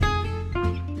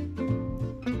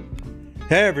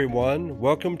Hey everyone,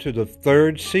 welcome to the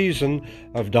third season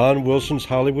of Don Wilson's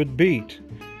Hollywood Beat.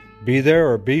 Be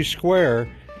there or be square.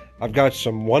 I've got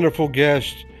some wonderful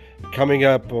guests coming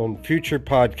up on future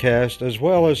podcasts, as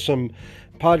well as some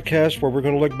podcasts where we're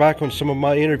going to look back on some of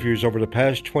my interviews over the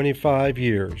past 25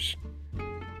 years.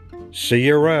 See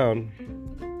you around.